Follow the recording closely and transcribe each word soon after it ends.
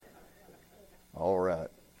All right.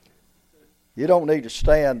 You don't need to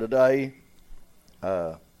stand today.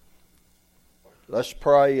 Let's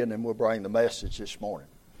pray and then we'll bring the message this morning.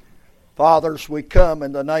 Fathers, we come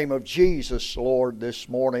in the name of Jesus, Lord, this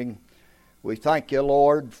morning. We thank you,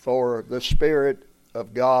 Lord, for the Spirit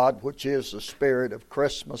of God, which is the Spirit of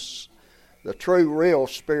Christmas. The true, real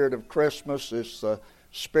Spirit of Christmas is the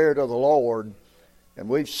Spirit of the Lord. And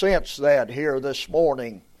we've sensed that here this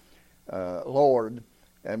morning, Lord.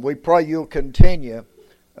 And we pray you'll continue,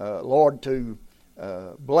 Lord, to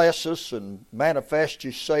bless us and manifest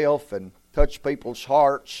yourself and touch people's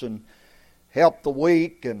hearts and help the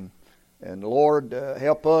weak and Lord,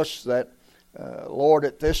 help us that, Lord,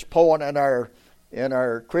 at this point in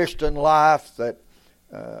our Christian life that,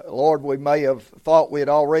 Lord, we may have thought we had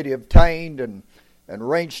already obtained and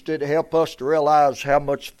reached it. Help us to realize how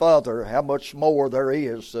much further, how much more there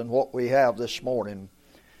is than what we have this morning.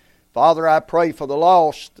 Father, I pray for the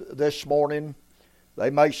lost this morning. They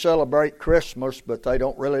may celebrate Christmas, but they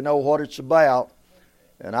don't really know what it's about.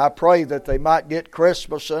 And I pray that they might get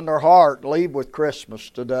Christmas in their heart, leave with Christmas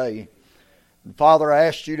today. And Father, I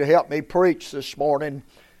ask you to help me preach this morning.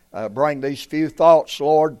 Bring these few thoughts,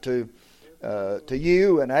 Lord, to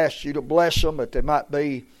you and ask you to bless them that they might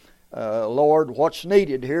be, Lord, what's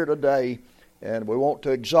needed here today. And we want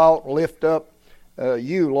to exalt and lift up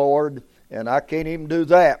you, Lord. And I can't even do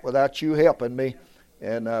that without you helping me.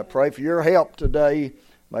 And pray for your help today.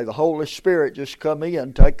 May the Holy Spirit just come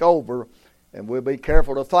in, take over. And we'll be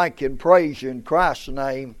careful to thank you and praise you in Christ's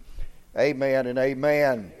name. Amen and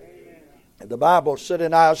amen. The Bible said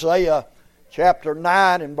in Isaiah chapter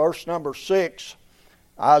 9 and verse number 6,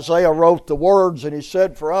 Isaiah wrote the words and he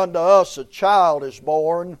said, "For unto us a child is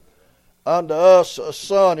born, unto us a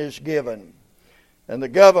son is given. And the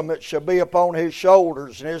government shall be upon his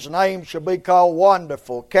shoulders, and his name shall be called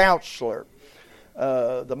Wonderful, Counselor,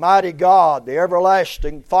 the Mighty God, the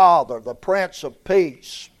Everlasting Father, the Prince of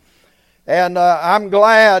Peace." And I'm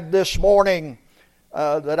glad this morning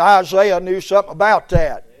that Isaiah knew something about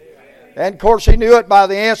that. Amen. And of course he knew it by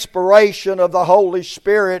the inspiration of the Holy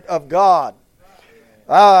Spirit of God.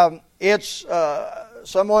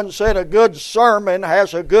 Someone said a good sermon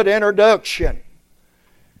has a good introduction.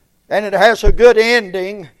 And it has a good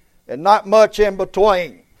ending and not much in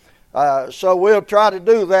between. So we'll try to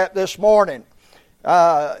do that this morning.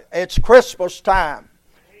 It's Christmas time.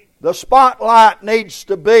 The spotlight needs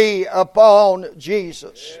to be upon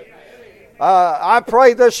Jesus. I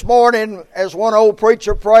pray this morning, as one old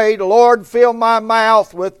preacher prayed, "Lord, fill my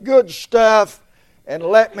mouth with good stuff and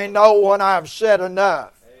let me know when I've said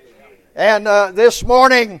enough." And this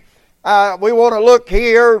morning, we want to look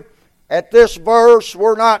here at this verse.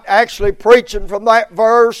 We're not actually preaching from that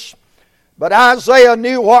verse, but Isaiah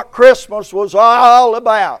knew what Christmas was all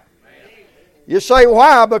about. You say,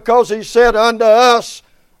 why? Because he said, "Unto us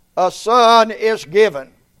a son is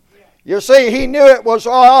given." You see, he knew it was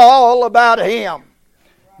all about him.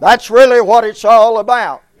 That's really what it's all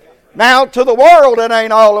about. Now, to the world, it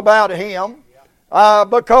ain't all about him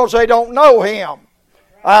because they don't know him.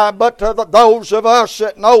 But to those of us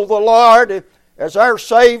that know the Lord as our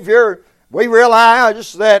Savior, we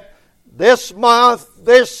realize that this month,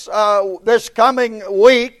 this coming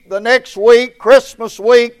week, the next week, Christmas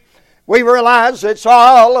week, we realize it's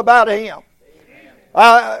all about him.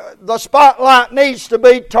 The spotlight needs to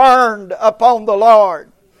be turned upon the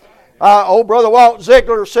Lord. Old Brother Walt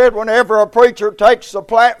Ziegler said whenever a preacher takes the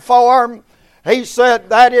platform, he said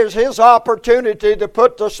that is his opportunity to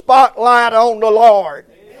put the spotlight on the Lord.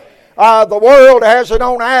 The world has it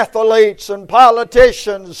on athletes and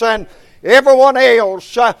politicians and everyone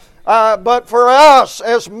else. But for us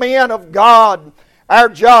as men of God, our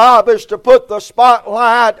job is to put the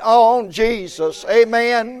spotlight on Jesus.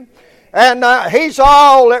 Amen. And He's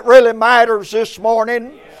all that really matters this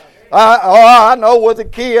morning. I know with the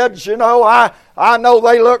kids, I know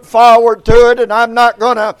they look forward to it, and I'm not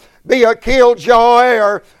going to be a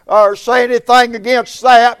killjoy or say anything against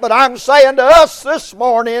that. But I'm saying to us this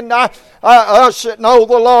morning, us that know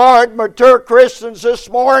the Lord, mature Christians this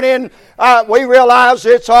morning, we realize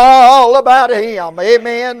it's all about Him.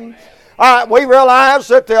 Amen. We realize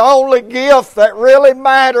that the only gift that really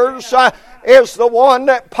matters is the one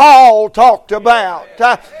that Paul talked about.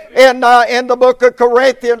 In the book of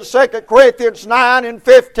Corinthians, 2 Corinthians 9 and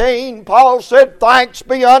 15, Paul said, "Thanks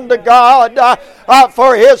be unto God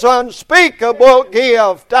for His unspeakable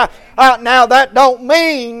gift." Now that don't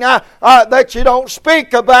mean that you don't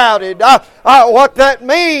speak about it. What that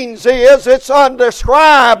means is it's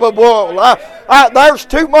undescribable. There's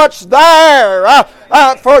too much there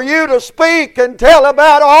for you to speak and tell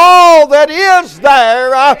about all that is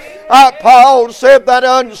there. Paul said that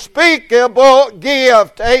unspeakable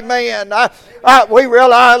gift. Amen. We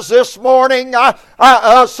realize this morning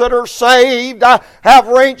us that are saved have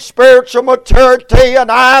reached spiritual maturity, and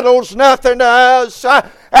idols nothing to us.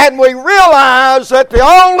 And we realize that the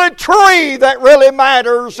only tree that really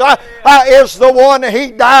matters is the one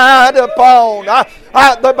He died upon.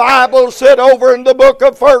 The Bible said over in the book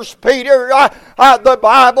of 1 Peter, the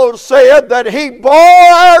Bible said that He bore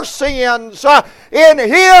our sins in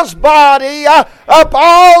His body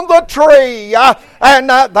upon the tree. And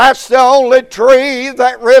that's the only tree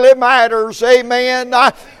that really matters. Amen.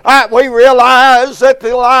 We realize that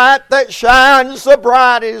the light that shines the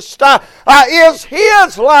brightest is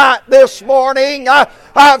His light this morning.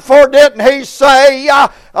 For didn't He say, I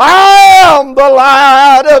am the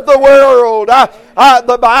light of the world?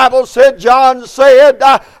 The Bible said, John said,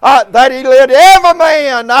 that He lit every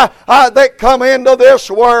man that come into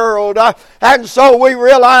this world. And so we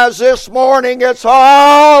realize this morning it's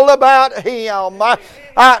all about Him.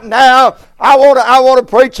 Now, I want to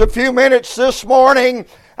preach a few minutes this morning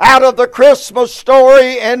out of the Christmas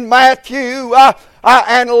story in Matthew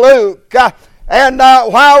and Luke. And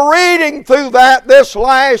while reading through that this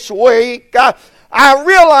last week, I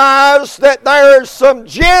realized that there is some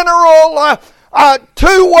general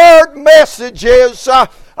two-word messages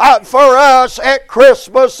for us at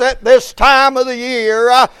Christmas at this time of the year.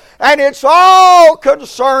 And it's all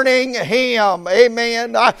concerning Him.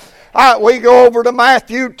 Amen. We go over to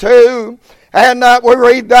Matthew 2, and we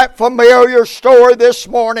read that familiar story this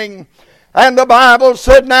morning. And the Bible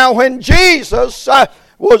said, now when Jesus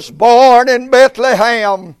was born in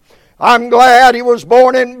Bethlehem, I'm glad He was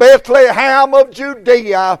born in Bethlehem of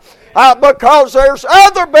Judea, because there's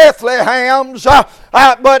other Bethlehems,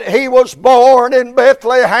 but He was born in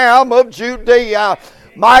Bethlehem of Judea.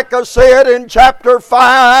 Micah said in chapter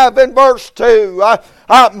 5 and verse 2,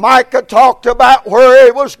 Micah talked about where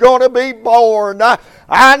He was going to be born.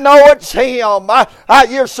 I know it's Him.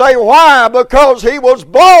 You say, why? Because He was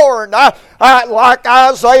born like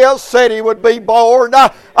Isaiah said He would be born.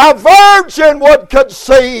 A virgin would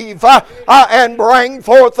conceive and bring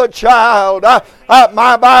forth a child.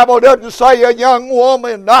 My Bible doesn't say a young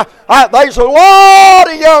woman. There's a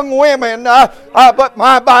lot of young women, but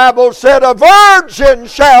my Bible said a virgin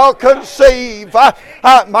shall conceive.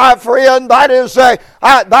 My friend, that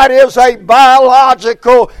is a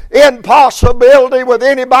biological impossibility with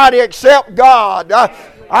anybody except God.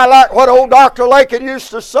 I like what old Dr. Lakin used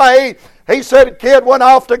to say. He said a kid went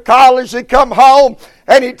off to college, he come home,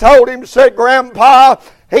 and he told him, said, Grandpa,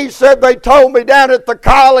 he said, they told me down at the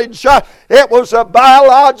college it was a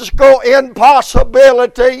biological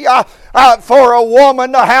impossibility for a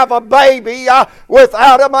woman to have a baby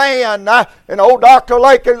without a man. And old Dr.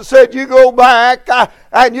 Lakin said, you go back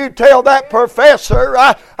and you tell that professor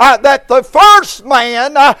that the first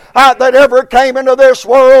man that ever came into this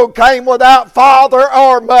world came without father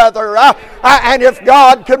or mother. And if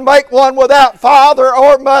God can make one without father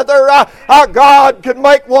or mother, God can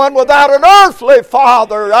make one without an earthly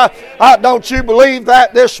father. Don't you believe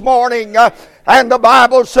that this morning? And the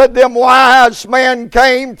Bible said them wise men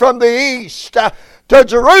came from the east to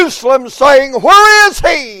Jerusalem saying, where is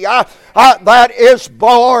He that is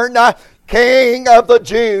born King of the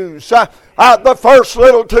Jews? The first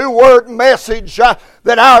little two-word message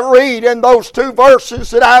that I read in those two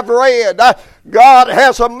verses that I've read, God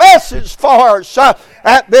has a message for us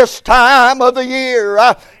at this time of the year.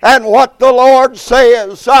 And what the Lord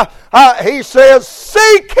says, He says,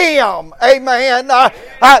 seek Him. Amen.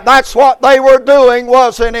 That's what they were doing,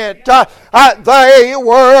 wasn't it? They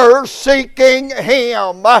were seeking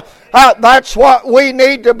Him. That's what we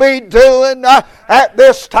need to be doing at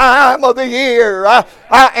this time of the year,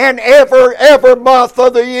 and every month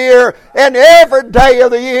of the year, and every day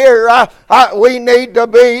of the year. We need to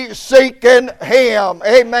be seeking Him.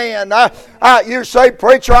 Amen. You say,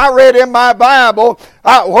 preacher, I read in my Bible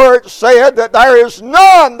where it said that there is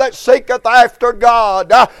none that seeketh after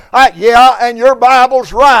God. Yeah, and your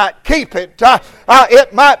Bible's right. Keep it.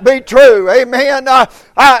 It might be true. Amen.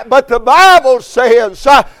 But the Bible says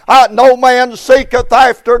no man seeketh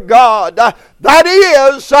after God. That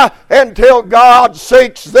is, until God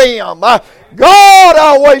seeks them. God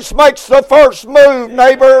always makes the first move,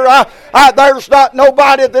 neighbor. There's not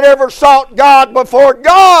nobody that ever sought God before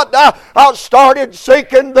God started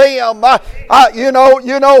seeking them. You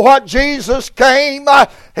know what Jesus came?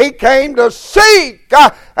 He came to seek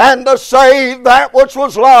and to save that which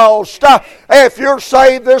was lost. If you're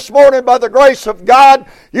saved this morning by the grace of God,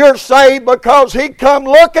 you're saved because He come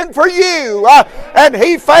looking for you. And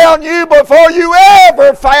He found you before you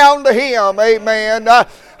ever found Him. Amen.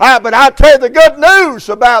 But I tell you the good news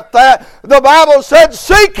about that. The Bible said,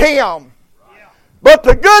 seek Him. But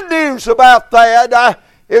the good news about that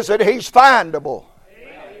is that He's findable.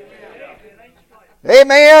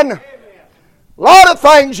 Amen. A lot of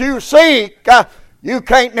things you seek, you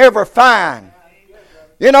can't never find.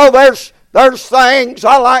 You know, there's things,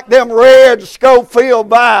 I like them red Scofield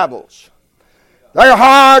Bibles. They're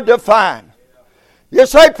hard to find. You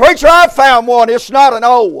say, preacher, I found one. It's not an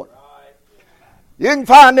old one. You can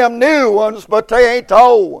find them new ones, but they ain't the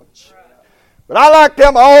old ones. But I like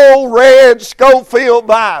them old red Scofield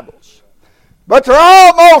Bibles. But they're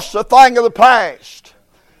almost a thing of the past.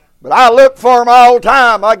 But I look for them all the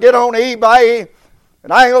time. I get on eBay,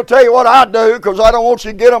 and I ain't going to tell you what I do because I don't want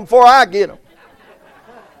you to get them before I get them.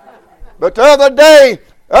 But the other day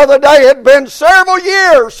it had been several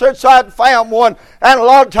years since I'd found one, and a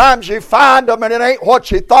lot of times you find them and it ain't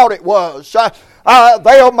what you thought it was.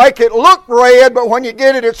 They'll make it look red, but when you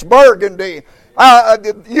get it, it's burgundy.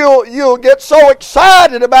 You'll get so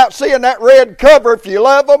excited about seeing that red cover if you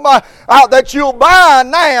love them that you'll buy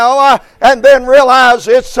now and then realize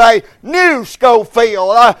it's a new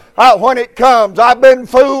Scofield when it comes. I've been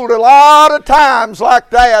fooled a lot of times like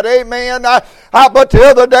that, amen. But the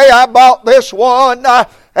other day I bought this one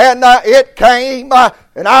and it came,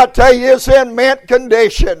 and I'll tell you, it's in mint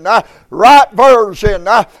condition. Right version,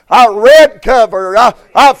 red cover,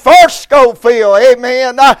 first Scofield,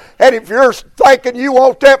 amen. And if you're thinking you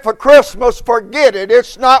want that for Christmas, forget it.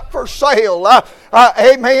 It's not for sale,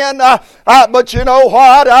 amen. But you know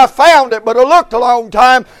what? I found it, but it looked a long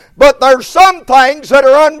time. But there's some things that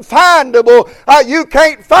are unfindable. You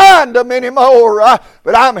can't find them anymore.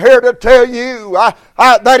 But I'm here to tell you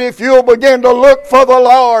that if you'll begin to look for the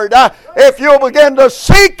Lord, if you'll begin to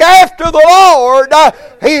seek after the Lord,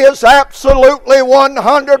 He is absolutely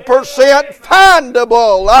 100%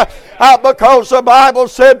 findable. Because the Bible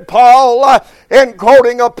said, Paul, in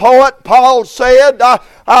quoting a poet, Paul said,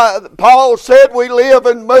 we live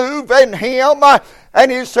and move in Him. And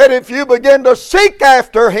he said, if you begin to seek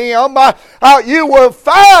after Him, you will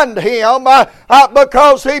find Him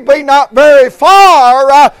because He be not very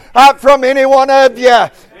far from any one of you.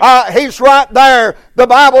 He's right there. The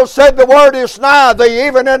Bible said the word is nigh thee,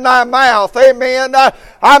 even in thy mouth. Amen.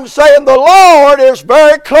 I'm saying the Lord is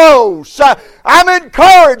very close. I'm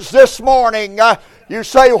encouraged this morning. You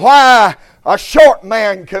say, why? A short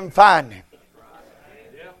man can find Him.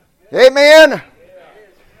 Amen.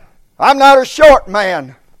 I'm not a short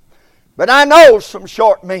man, but I know some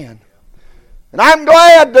short men. And I'm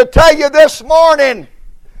glad to tell you this morning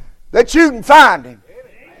that you can find Him.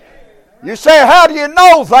 You say, how do you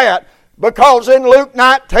know that? Because in Luke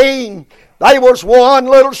 19, there was one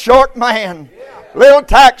little short man, little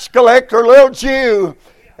tax collector, little Jew,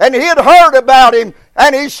 and he had heard about Him,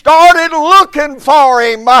 and he started looking for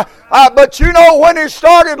Him. But you know when he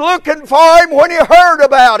started looking for Him, when he heard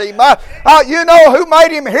about Him, you know who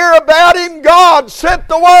made him hear about Him? God sent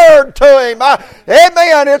the Word to him.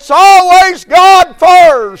 Amen. It's always God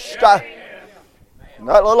first. And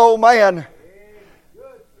that little old man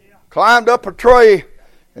climbed up a tree,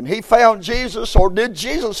 and he found Jesus, or did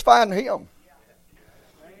Jesus find him?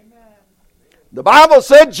 The Bible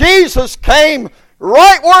said Jesus came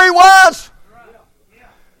right where He was.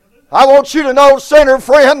 I want you to know, sinner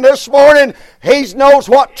friend, this morning, He knows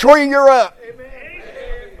what tree you're up.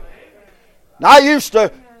 And I used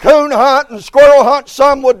to coon hunt and squirrel hunt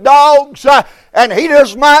some with dogs, and He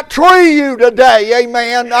just might tree you today.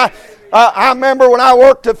 Amen. I remember when I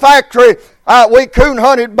worked at the factory, we coon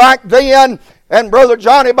hunted back then, and Brother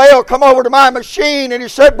Johnny Bell come over to my machine, and he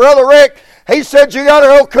said, Brother Rick, he said, you got to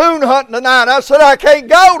go coon hunting tonight. I said, I can't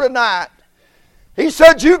go tonight. He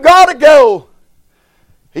said, you got to go.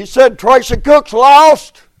 He said, Tracy Cook's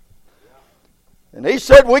lost. And he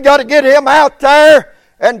said, we got to get him out there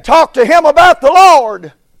and talk to him about the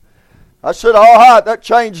Lord. I said, all right, that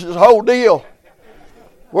changes the whole deal.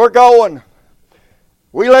 We're going.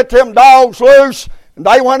 We let them dogs loose, and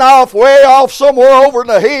they went off way off somewhere over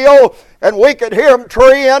the hill, and we could hear them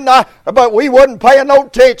treeing, but we wasn't paying no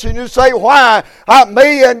attention. You say, why?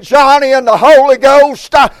 Me and Johnny and the Holy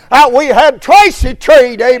Ghost, we had Tracy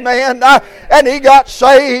treed, amen, and he got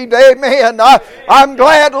saved, amen. I'm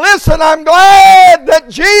glad, listen, I'm glad that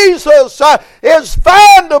Jesus is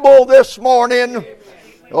findable this morning.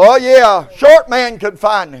 Oh yeah, short man could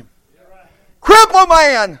find Him. Crippled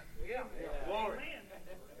man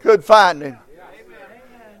could find Him.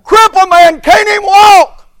 Crippled man can't even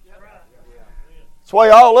walk. That's the way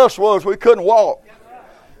all this was. We couldn't walk.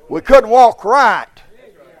 We couldn't walk right.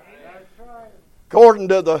 According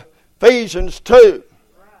to the Ephesians 2.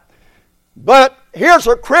 But here's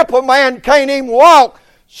a crippled man can't even walk.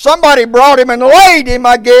 Somebody brought him and laid him,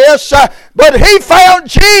 I guess. But he found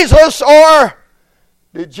Jesus, or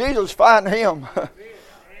did Jesus find him?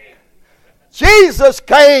 Jesus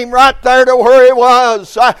came right there to where he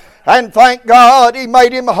was. And thank God he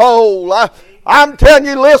made him whole. I'm telling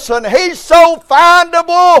you, listen, he's so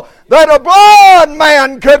findable that a blind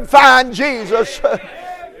man could find Jesus.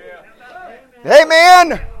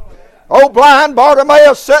 Amen. Old blind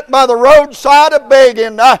Bartimaeus sitting by the roadside a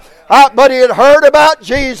begging. But he had heard about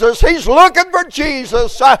Jesus. He's looking for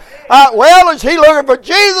Jesus. Well, is he looking for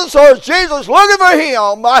Jesus, or is Jesus looking for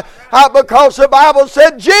him? Because the Bible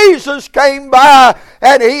said Jesus came by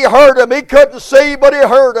and he heard him. He couldn't see, but he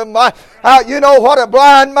heard him. You know what? A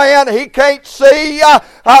blind man, he can't see,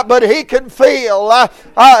 but he can feel.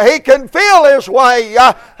 He can feel his way.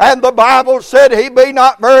 And the Bible said he be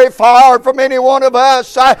not very far from any one of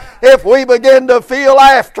us if we begin to feel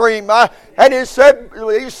after him. And he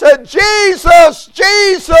said, Jesus,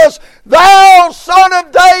 Jesus, thou son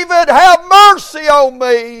of David, have mercy on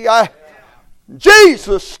me.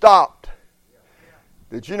 Jesus stopped.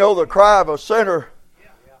 Did you know the cry of a sinner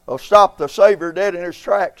will stop the Savior dead in his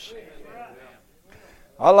tracks?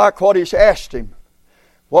 I like what he's asked him.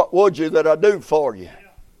 What would you that I do for you?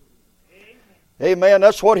 Amen.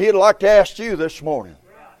 That's what he'd like to ask you this morning.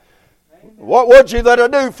 What would you that I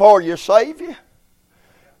do for you, Savior?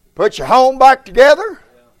 Put your home back together?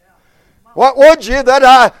 What would you that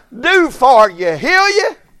I do for you? Heal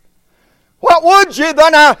you? What would you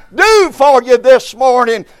that I do for you this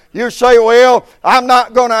morning? You say, well, I'm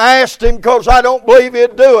not going to ask him because I don't believe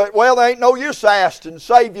he'd do it. Well, there ain't no use asking.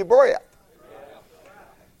 Save your breath.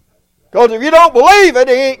 Because if you don't believe it,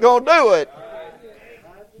 he ain't going to do it.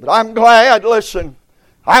 But I'm glad, listen,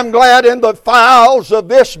 I'm glad in the files of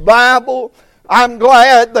this Bible, I'm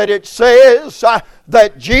glad that it says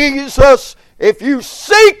that Jesus, if you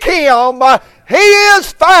seek him, he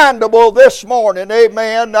is findable this morning.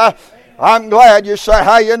 Amen. I'm glad you say,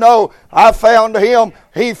 how you know? I found him,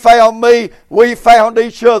 he found me, we found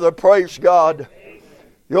each other. Praise God.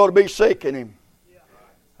 You ought to be seeking him.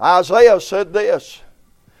 Isaiah said this,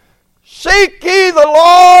 seek ye the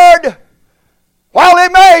Lord while he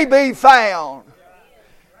may be found.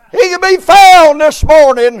 He can be found this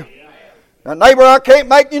morning. Now, neighbor, I can't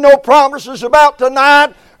make you no promises about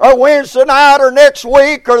tonight or Wednesday night or next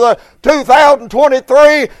week or the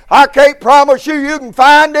 2023. I can't promise you can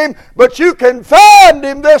find him, but you can find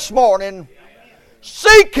him this morning.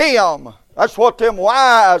 Seek him. That's what them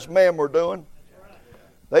wise men were doing.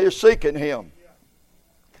 They were seeking him.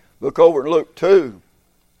 Look over in Luke 2.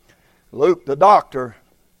 Luke, the doctor,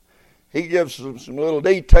 he gives them some little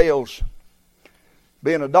details,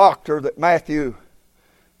 being a doctor, that Matthew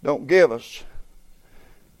don't give us.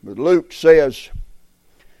 But Luke says,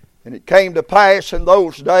 and it came to pass in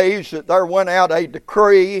those days that there went out a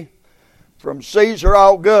decree from Caesar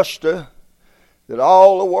Augusta that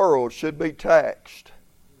all the world should be taxed.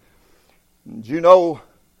 Did you know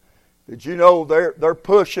they're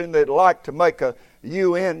pushing, they'd like to make a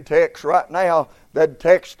UN tax right now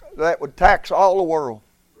that would tax all the world.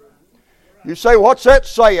 You say, what's that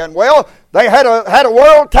saying? Well, they had a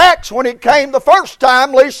world tax when it came the first time.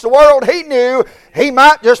 At least the world he knew, he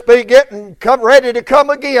might just be ready to come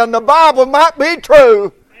again. The Bible might be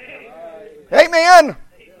true. Amen.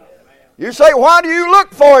 You say, why do you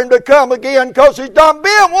look for him to come again? Because he's done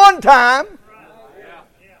been one time.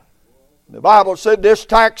 The Bible said this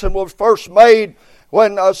taxing was first made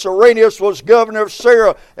when Cyrenius was governor of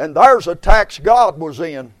Syria, and there's a tax God was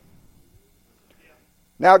in.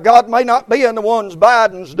 Now, God may not be in the ones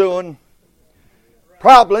Biden's doing.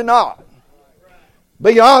 Probably not.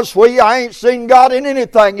 Be honest with you, I ain't seen God in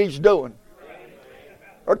anything he's doing,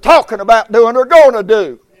 or talking about doing, or going to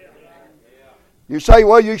do. You say,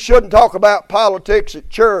 well, you shouldn't talk about politics at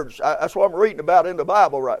church. That's what I'm reading about in the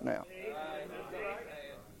Bible right now.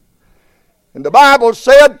 And the Bible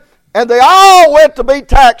said, and they all went to be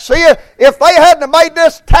taxed. See, if they hadn't made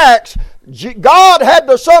this tax, God had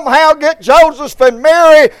to somehow get Joseph and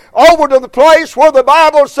Mary over to the place where the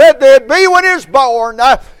Bible said they'd be when he was born.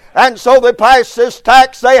 And so they passed this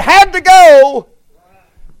tax. They had to go.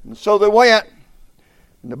 And so they went.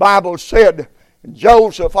 And the Bible said,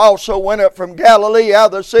 Joseph also went up from Galilee out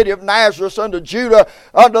of the city of Nazareth unto Judah,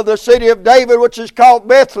 unto the city of David, which is called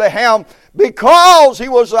Bethlehem, because he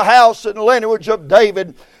was the house and lineage of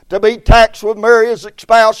David, to be taxed with Mary his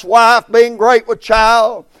espoused wife, being great with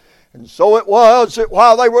child. And so it was that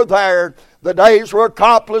while they were there, the days were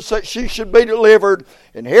accomplished that she should be delivered.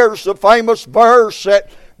 And here's the famous verse that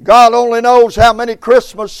God only knows how many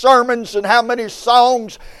Christmas sermons and how many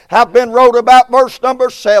songs have been wrote about verse number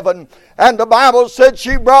 7. And the Bible said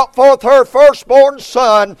she brought forth her firstborn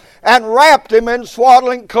son and wrapped him in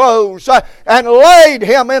swaddling clothes and laid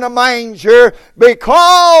him in a manger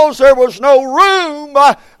because there was no room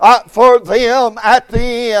for them at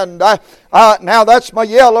the end. Now that's my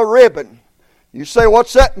yellow ribbon. You say,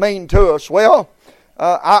 what's that mean to us? Well,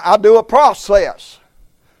 I do a process.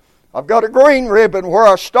 I've got a green ribbon where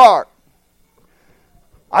I start.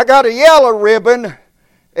 I got a yellow ribbon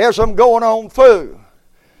as I'm going on through.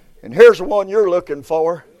 And here's the one you're looking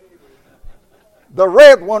for. The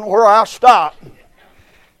red one where I stop.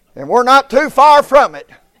 And we're not too far from it.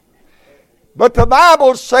 But the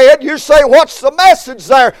Bible said, you say, what's the message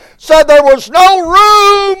there? Said there was no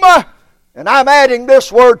room. And I'm adding this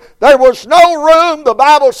word, there was no room, the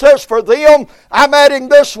Bible says, for them. I'm adding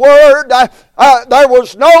this word, there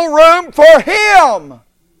was no room for him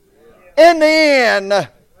in the inn.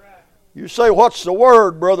 You say, what's the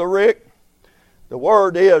word, Brother Rick? The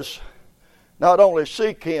word is not only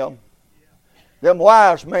seek him, them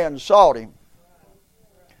wise men sought him,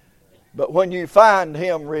 but when you find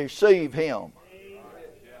him, receive him.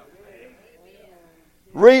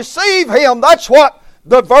 Receive him, that's what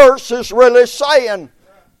the verse is really saying.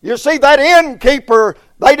 You see, that innkeeper,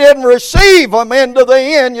 they didn't receive them into the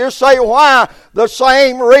inn. You say, why? The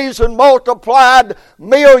same reason multiplied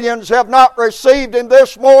millions have not received him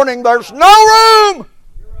this morning. There's no room.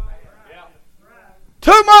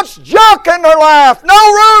 Too much junk in their life.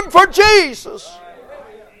 No room for Jesus.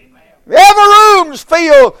 Every room's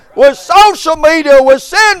filled with social media, with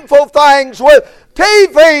sinful things, with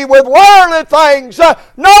TV, with worldly things.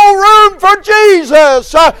 No room for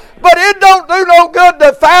Jesus. But it don't do no good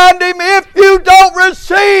to find him if you don't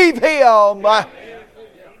receive him.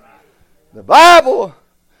 The Bible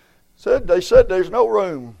said, they said there's no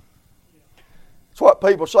room. That's what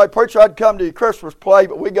people say. Preacher, I'd come to your Christmas play,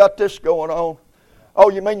 but we got this going on. Oh,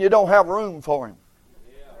 you mean you don't have room for him?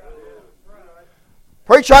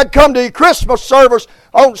 Preacher, I'd come to your Christmas service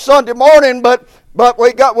on Sunday morning, but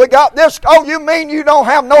we got this. Oh, you mean you don't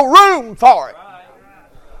have no room for it?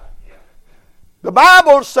 The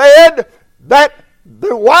Bible said that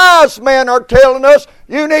the wise men are telling us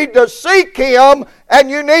you need to seek him and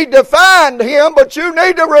you need to find him, but you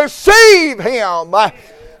need to receive him.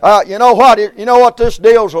 You know what? You know what this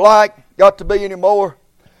deal's like? Got to be anymore.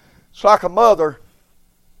 It's like a mother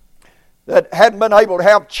that hadn't been able to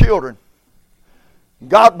have children.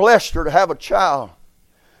 God blessed her to have a child.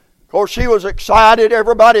 Of course, she was excited.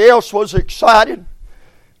 Everybody else was excited.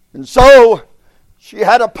 And so she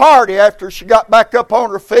had a party after she got back up on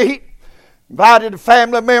her feet. Invited the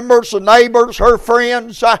family members, the neighbors, her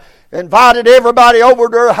friends. Invited everybody over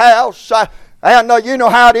to her house. And you know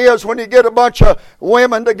how it is when you get a bunch of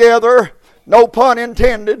women together. No pun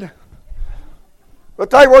intended. But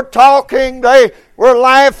they were talking, they were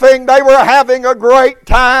laughing, they were having a great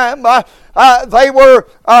time. They were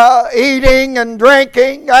eating and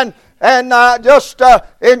drinking and just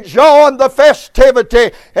enjoying the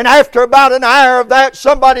festivity. And after about an hour of that,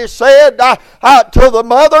 somebody said to the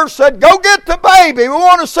mother, said, go get the baby. We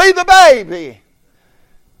want to see the baby.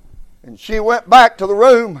 And she went back to the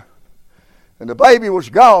room, and the baby was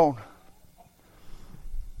gone.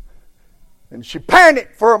 And she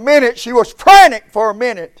panicked for a minute. She was frantic for a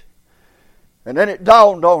minute. And then it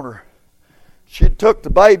dawned on her. She took the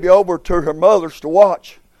baby over to her mother's to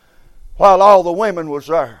watch while all the women was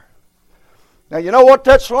there. Now you know what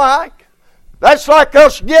that's like? That's like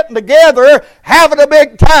us getting together, having a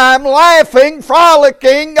big time, laughing,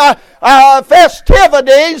 frolicking,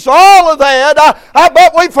 festivities, all of that.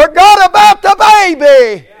 But we forgot about the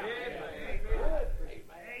baby.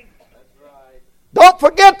 Don't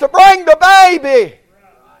forget to bring the baby.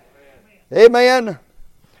 Amen.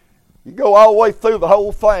 You go all the way through the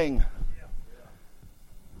whole thing.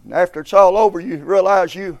 And after it's all over, you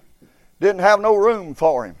realize you didn't have no room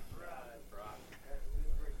for him.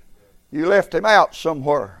 You left him out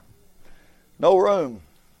somewhere. No room.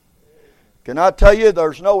 Can I tell you,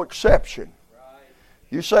 there's no exception.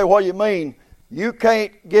 You say, what do you mean? You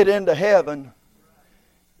can't get into heaven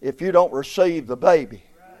if you don't receive the baby.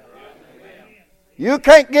 You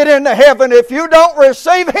can't get into heaven if you don't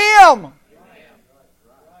receive him.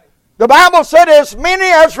 The Bible said, as many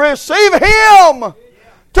as receive him,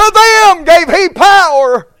 to them gave he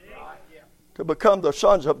power to become the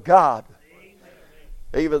sons of God.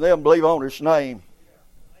 Even them believe on his name.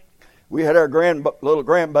 We had our little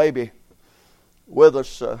grandbaby with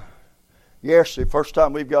us yesterday. First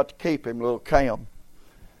time we've got to keep him, little Cam.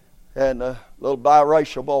 And a little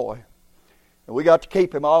biracial boy. And we got to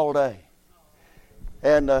keep him all day.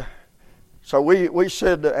 And so we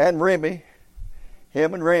said, and Remy,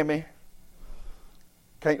 him and Remy,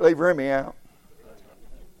 can't leave Remy out.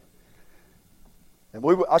 And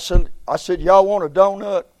I said, y'all want a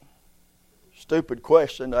donut? Stupid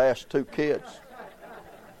question to ask two kids.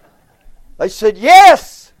 They said,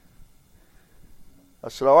 yes. I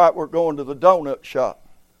said, all right, we're going to the donut shop.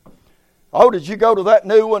 Oh, did you go to that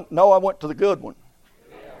new one? No, I went to the good one.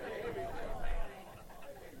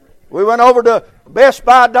 We went over to Best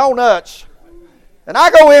Buy Donuts. And I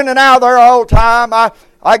go in and out there all the time.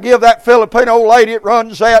 I give that Filipino lady that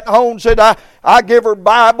runs that and owns it, I give her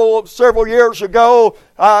Bible several years ago.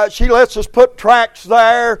 She lets us put tracts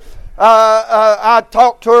there. I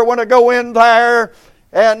talk to her when I go in there.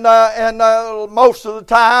 And most of the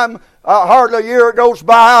time, hardly a year goes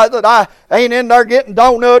by that I ain't in there getting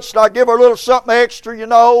donuts. And I give her a little something extra, you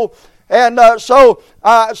know. And so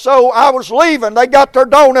I was leaving. They got their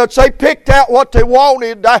donuts. They picked out what they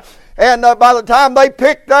wanted. And by the time they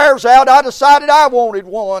picked theirs out, I decided I wanted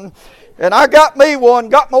one. And I got me one,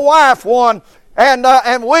 got my wife one. And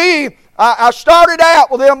I started out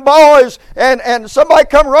with them boys, and somebody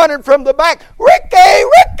come running from the back. Ricky!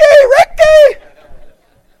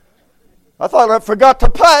 I thought I forgot to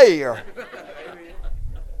pay. Or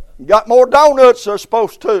got more donuts than I was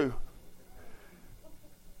supposed to.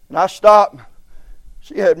 And I stopped.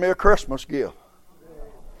 She had me a Christmas gift.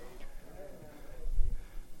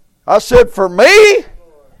 I said, for me?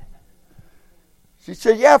 She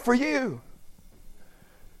said, yeah, for you.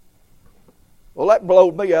 Well, that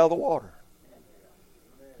blowed me out of the water.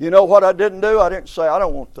 You know what I didn't do? I didn't say, I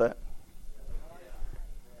don't want that.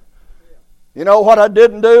 You know what I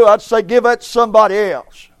didn't do? I'd say, give that to somebody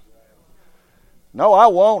else. No, I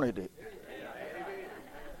wanted it.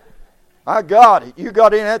 I got it. You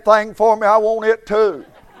got anything for me? I want it too.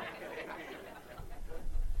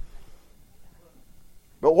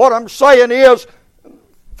 But what I'm saying is,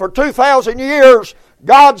 for 2,000 years,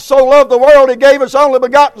 God so loved the world He gave His only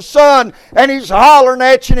begotten Son, and He's hollering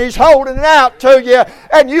at you and He's holding it out to you,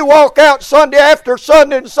 and you walk out Sunday after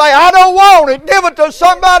Sunday and say, I don't want it, give it to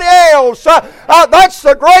somebody else. That's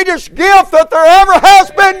the greatest gift that there ever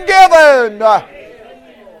has been given.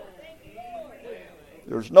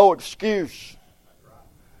 There's no excuse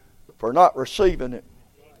for not receiving it.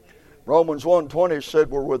 Romans 1:20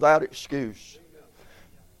 said we're without excuse.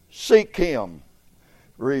 Seek Him.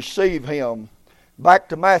 Receive Him. Back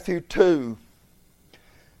to Matthew 2.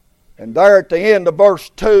 And there at the end of verse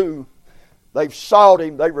 2, they've sought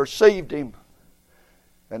Him, they've received Him.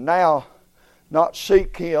 And now, not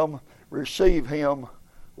seek Him, receive Him,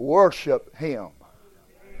 worship Him.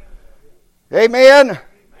 Amen?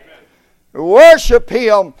 Worship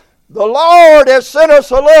Him. The Lord has sent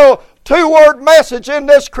us a little two-word message in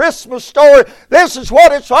this Christmas story. This is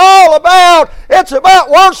what it's all about. It's about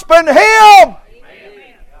worshiping Him.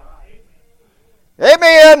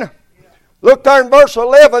 Amen. Look there in verse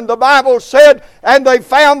 11. The Bible said, and they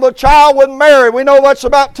found the child with Mary. We know that's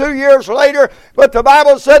about 2 years later. But the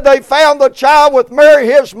Bible said they found the child with Mary,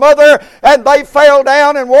 His mother, and they fell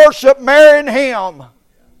down and worshiped Mary and Him.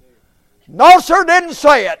 No, sir, didn't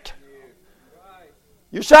say it.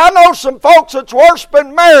 You say, I know some folks that's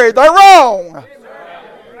worshiping Mary. They're wrong.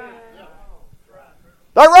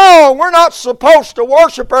 They're wrong. We're not supposed to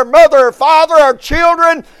worship our mother, our father, our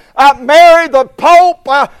children, Mary, the Pope,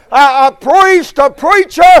 a priest, a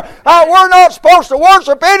preacher. We're not supposed to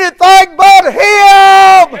worship anything but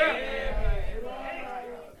Him.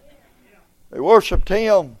 They worshiped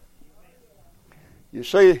Him. You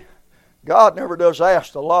see, God never does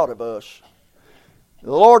ask a lot of us.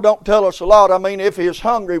 The Lord don't tell us a lot. I mean, if He is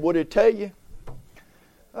hungry, would He tell you?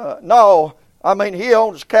 No. I mean, He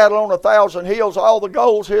owns cattle on 1,000 hills. All the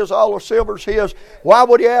gold's His, all the silver's His. Why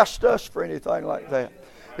would He ask us for anything like that?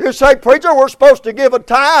 You say, preacher, we're supposed to give a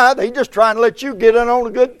tithe. He's just trying to let you get in on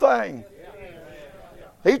a good thing.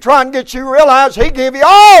 He's trying to get you to realize He give you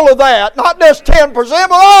all of that. Not just 10%,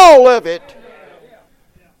 but all of it.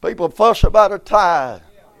 People fuss about a tithe.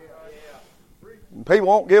 And people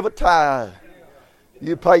won't give a tithe.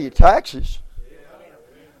 You pay your taxes.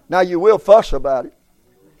 Now you will fuss about it.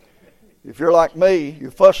 If you're like me, you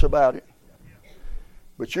fuss about it.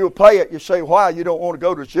 But you'll pay it. You say, why? You don't want to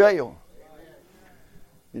go to jail.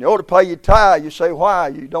 You ought to pay your tithe. You say, why?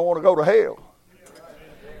 You don't want to go to hell.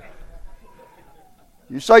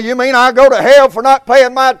 You say, you mean I go to hell for not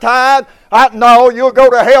paying my tithe? No, you'll go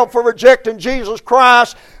to hell for rejecting Jesus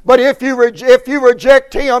Christ. But if you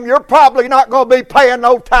reject Him, you're probably not going to be paying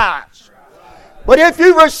no tithes. But if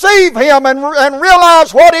you receive Him and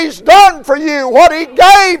realize what He's done for you, what He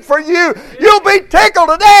gave for you, you'll be tickled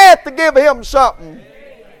to death to give Him something.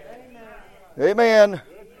 Amen.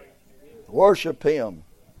 Worship Him.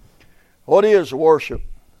 What is worship?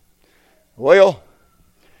 Well,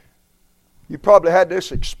 you probably had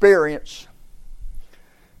this experience.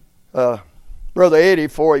 Brother Eddie,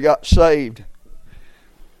 before he got saved,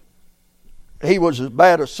 he was as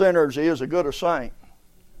bad a sinner as he is a good a saint.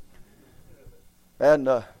 And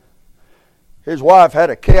his wife had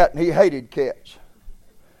a cat, and he hated cats.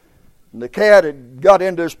 And the cat had got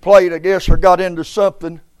into his plate, I guess, or got into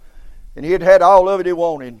something, and he had had all of it he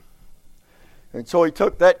wanted. And so he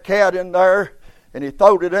took that cat in there, and he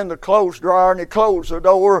throwed it in the clothes dryer, and he closed the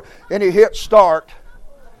door, and he hit start.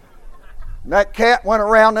 And that cat went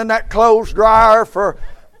around in that clothes dryer for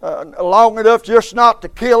long enough just not to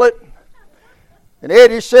kill it. And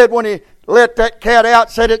Eddie said when he let that cat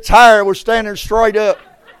out, said its hair was standing straight up.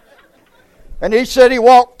 And he said he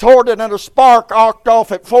walked toward it and a spark arced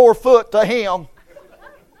off at 4 foot to him.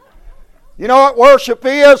 You know what worship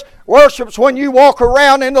is? Worship's when you walk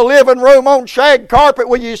around in the living room on shag carpet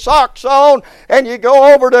with your socks on and you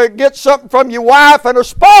go over to get something from your wife and a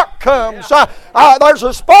spark comes. There's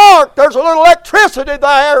a spark. There's a little electricity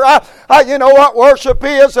there. You know what worship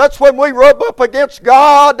is? That's when we rub up against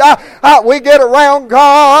God. We get around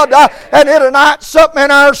God and it ignites something in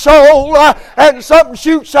our soul and something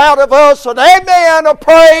shoots out of us. And amen, a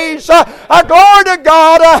praise, a glory to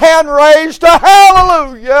God, a hand raised, a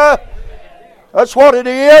hallelujah. That's what it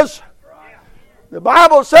is. The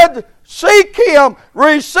Bible said, seek Him,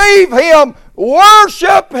 receive Him,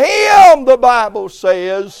 worship Him, the Bible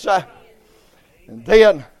says. And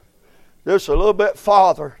then, just a little bit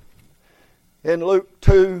farther, in Luke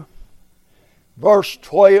 2, verse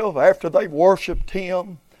 12, after they worshiped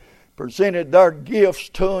Him, presented their gifts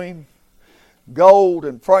to Him, gold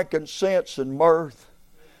and frankincense and myrrh,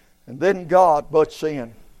 and then God butts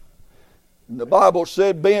in. And the Bible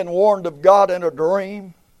said, being warned of God in a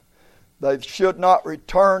dream, they should not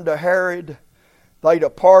return to Herod. They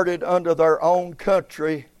departed unto their own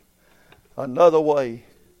country another way.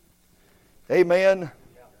 Amen.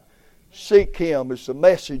 Seek Him is the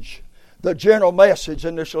message, the general message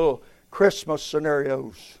in this little Christmas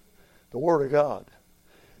scenarios. The Word of God.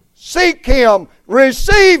 Seek Him,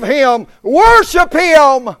 receive Him, worship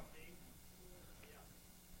Him.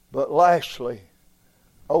 But lastly,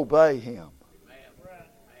 obey Him.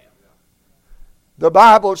 The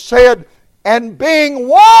Bible said, and being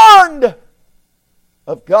warned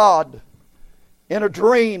of God in a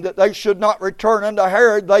dream that they should not return unto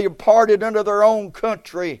Herod, they departed unto their own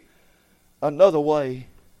country another way.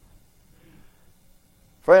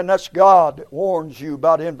 Friend, that's God that warns you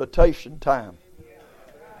about invitation time.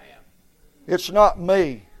 It's not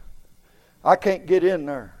me. I can't get in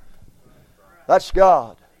there. That's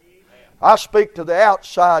God. I speak to the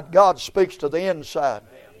outside. God speaks to the inside.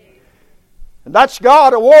 And that's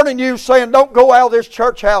God warning you, saying, don't go out of this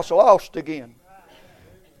church house lost again.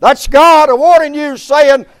 That's God warning you,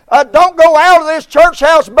 saying, don't go out of this church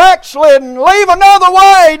house backslidden. Leave another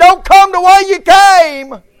way. Don't come the way you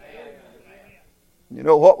came. You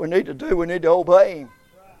know what we need to do? We need to obey Him.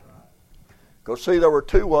 Because see, there were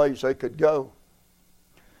two ways they could go.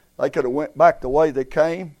 They could have went back the way they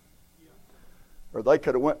came, or they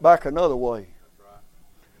could have went back another way.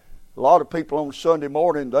 A lot of people on Sunday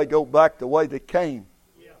morning, they go back the way they came.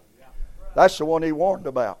 That's the one He warned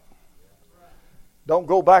about. Don't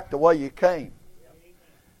go back the way you came.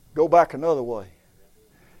 Go back another way.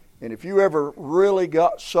 And if you ever really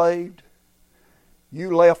got saved,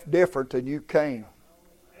 you left different than you came.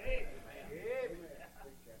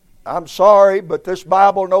 I'm sorry, but this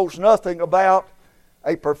Bible knows nothing about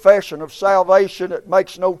a profession of salvation that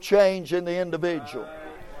makes no change in the individual.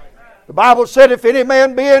 The Bible said, if any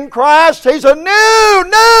man be in Christ, he's a new.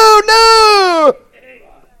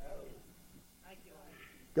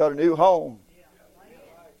 Got a new home.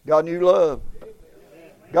 Got a new love.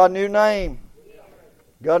 Got a new name.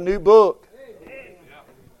 Got a new book.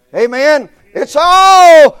 Amen. It's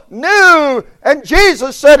all new. And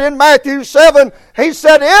Jesus said in Matthew 7, He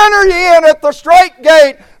said, enter ye in at the strait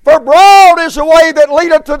gate, for broad is the way that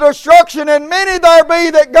leadeth to destruction, and many there be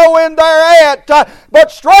that go in thereat.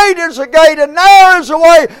 But strait is the gate, and narrow is the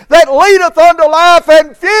way that leadeth unto life,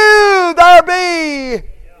 and few there be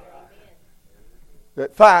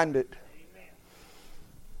that find it.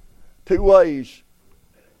 Two ways.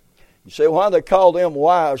 You say, why they call them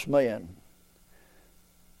wise men?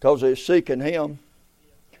 Because they're seeking Him.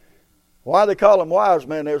 Why they call them wise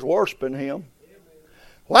men? They're worshiping Him.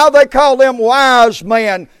 Why they call them wise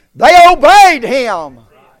men? They obeyed Him.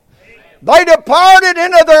 They departed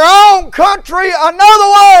into their own country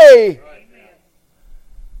another way.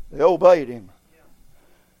 They obeyed Him.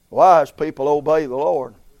 Wise people obey the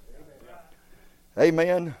Lord.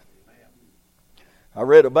 Amen. I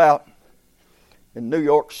read about in New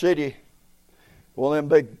York City, one of them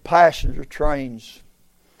big passenger trains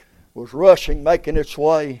was rushing, making its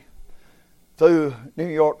way through New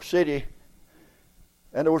York City.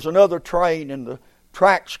 And there was another train, and the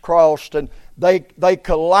tracks crossed, and they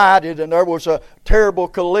collided, and there was a terrible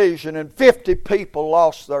collision, and 50 people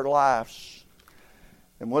lost their lives.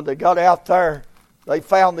 And when they got out there, they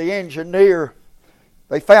found the engineer.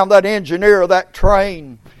 They found that engineer of that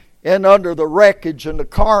train in under the wreckage and the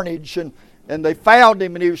carnage, and they found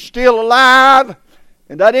him, and he was still alive.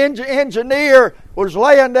 And that engineer was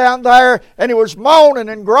laying down there, and he was moaning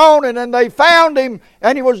and groaning, and they found him,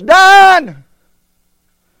 and he was dying.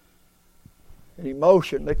 And he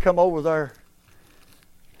motioned. They come over there.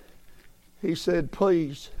 He said,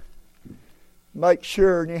 "Please, make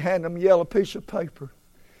sure," and he handed them a yellow piece of paper.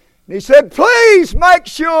 And he said, "Please make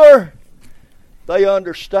sure they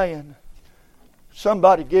understand.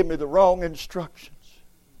 Somebody give me the wrong instructions."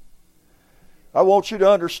 I want you to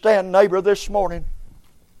understand, neighbor, this morning,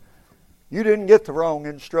 you didn't get the wrong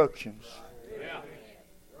instructions.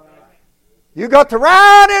 You got the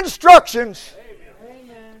right instructions.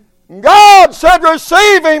 And God said,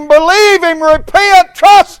 receive Him, believe Him, repent,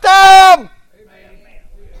 trust Him.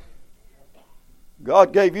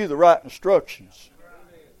 God gave you the right instructions.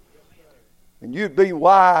 And you'd be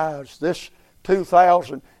wise this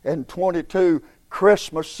 2022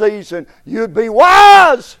 Christmas season. You'd be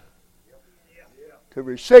wise to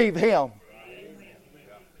receive Him.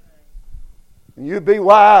 And you'd be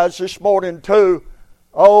wise this morning to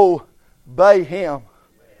obey Him.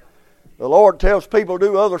 The Lord tells people to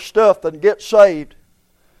do other stuff than get saved.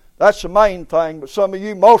 That's the main thing. But some of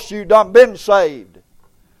you, most of you done been saved.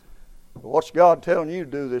 But what's God telling you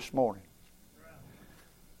to do this morning?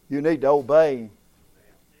 You need to obey Him.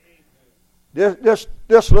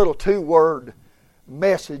 This little 2-word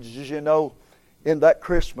message, in that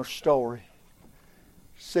Christmas story.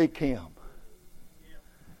 Seek Him.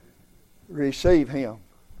 Receive Him.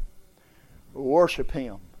 Worship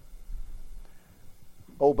Him.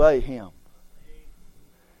 Obey Him.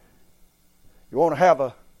 You want to have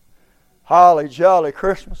a holly jolly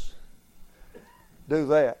Christmas? Do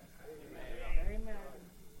that. Amen.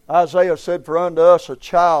 Isaiah said, "For unto us a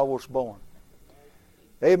child was born."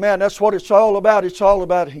 Amen. That's what it's all about. It's all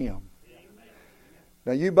about Him.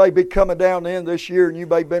 Now you may be coming down the end of this year, and you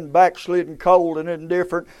may have been backslidden, cold and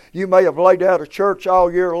indifferent. You may have laid out of church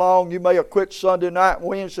all year long. You may have quit Sunday night and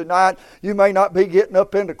Wednesday night. You may not be getting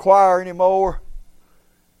up in the choir anymore.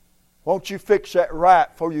 Won't you fix that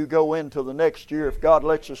right before you go into the next year, if God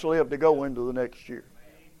lets us live to go into the next year?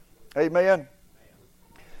 Amen.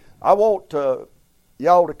 I want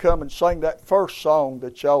y'all to come and sing that first song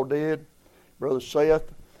that y'all did, Brother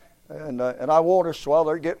Seth. And I want us, while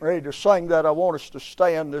they're getting ready to sing that, I want us to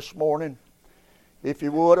stand this morning. If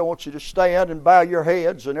you would, I want you to stand and bow your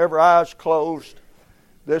heads and every eye's closed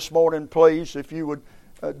this morning, please. If you would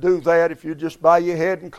do that, if you just bow your head and close